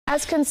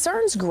As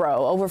concerns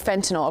grow over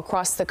fentanyl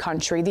across the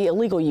country, the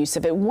illegal use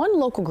of it, one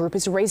local group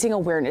is raising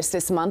awareness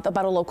this month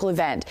about a local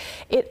event.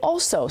 It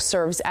also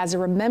serves as a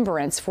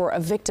remembrance for a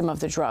victim of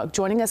the drug.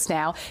 Joining us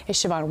now is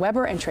Siobhan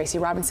Weber and Tracy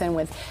Robinson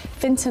with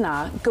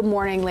Fenta. Good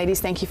morning,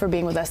 ladies. Thank you for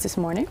being with us this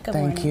morning. Good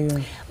morning. Thank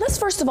you. Let's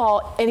first of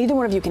all, and either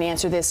one of you can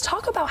answer this,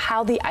 talk about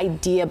how the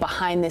idea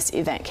behind this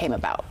event came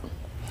about.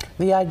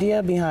 The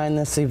idea behind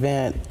this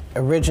event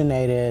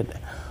originated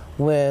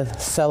with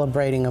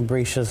celebrating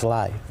Abresha's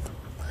life.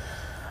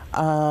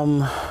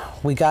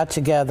 We got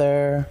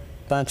together,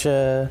 a bunch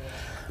of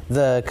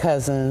the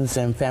cousins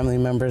and family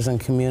members and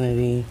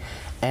community,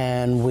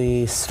 and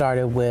we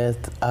started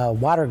with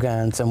water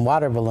guns and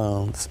water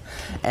balloons,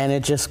 and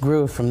it just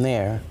grew from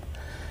there.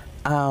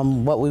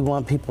 What we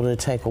want people to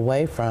take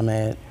away from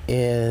it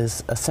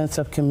is a sense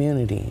of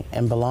community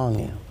and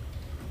belonging.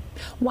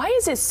 Why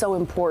is it so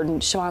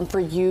important, Siobhan, for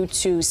you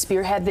to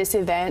spearhead this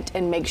event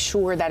and make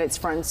sure that it's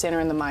front and center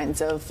in the minds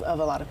of a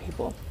lot of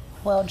people?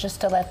 Well, just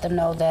to let them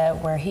know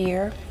that we're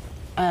here.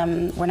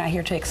 We're not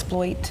here to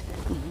exploit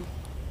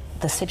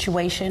the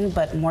situation,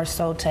 but more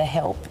so to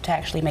help, to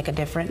actually make a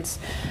difference.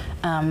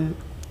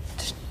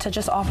 To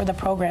just offer the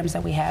programs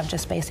that we have,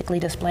 just basically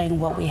displaying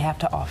what we have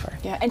to offer.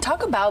 Yeah, and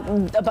talk about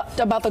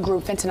the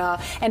group Fenta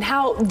and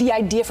how the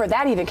idea for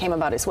that even came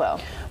about as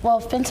well.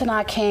 Well,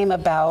 Fenta came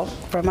about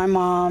from my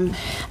mom.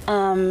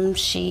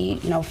 She,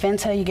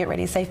 Fenta, you get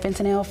ready to say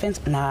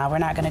fentanyl, nah, we're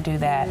not gonna do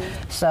that.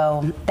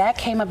 So that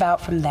came about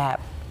from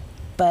that.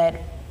 But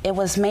it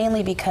was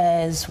mainly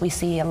because we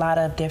see a lot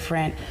of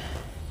different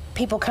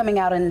people coming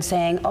out and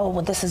saying, oh,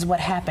 well, this is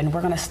what happened,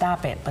 we're gonna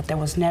stop it. But there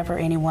was never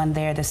anyone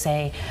there to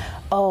say,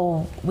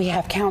 oh, we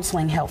have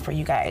counseling help for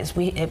you guys.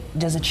 Are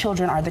the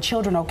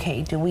children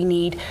okay? Do we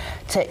need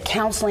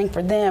counseling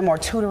for them or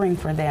tutoring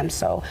for them?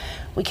 So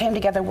we came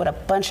together with a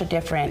bunch of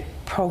different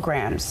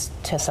programs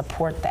to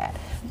support that,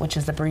 which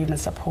is the bereavement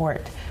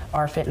support,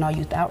 our fentanyl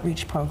youth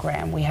outreach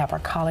program. We have our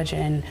college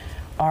and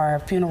our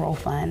funeral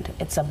fund.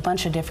 It's a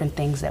bunch of different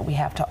things that we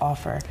have to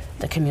offer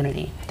the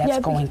community that's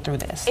going through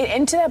this.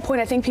 And to that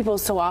point, I think people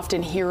so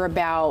often hear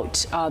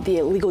about the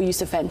illegal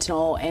use of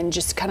fentanyl and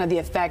just kind of the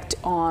effect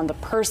on the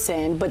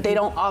person, but they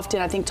don't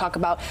often, I think, talk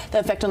about the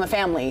effect on the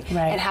family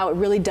and how it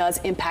really does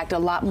impact a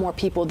lot more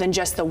people than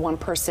just the one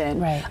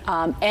person.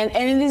 And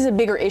it is a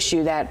bigger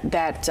issue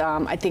that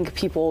I think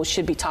people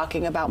should be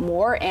talking about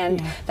more,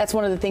 and that's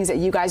one of the things that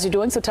you guys are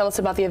doing. So tell us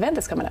about the event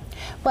that's coming up.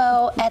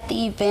 Well, at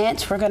the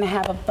event, we're going to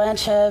have a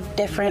bunch of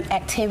different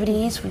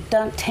activities with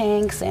dunk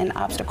tanks and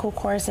obstacle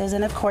courses,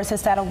 and of course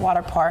it's at a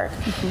water park.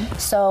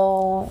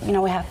 So,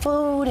 we have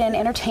food and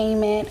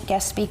entertainment,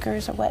 guest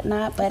speakers or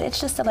whatnot, but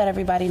it's just to let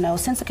everybody know,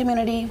 since the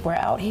community, we're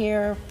out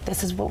here,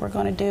 this is what we're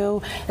going to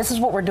do, this is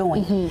what we're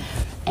doing.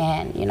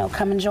 And,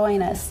 come and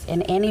join us.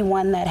 And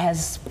anyone that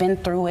has been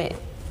through it,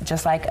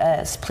 just like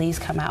us, please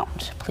come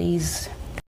out. Please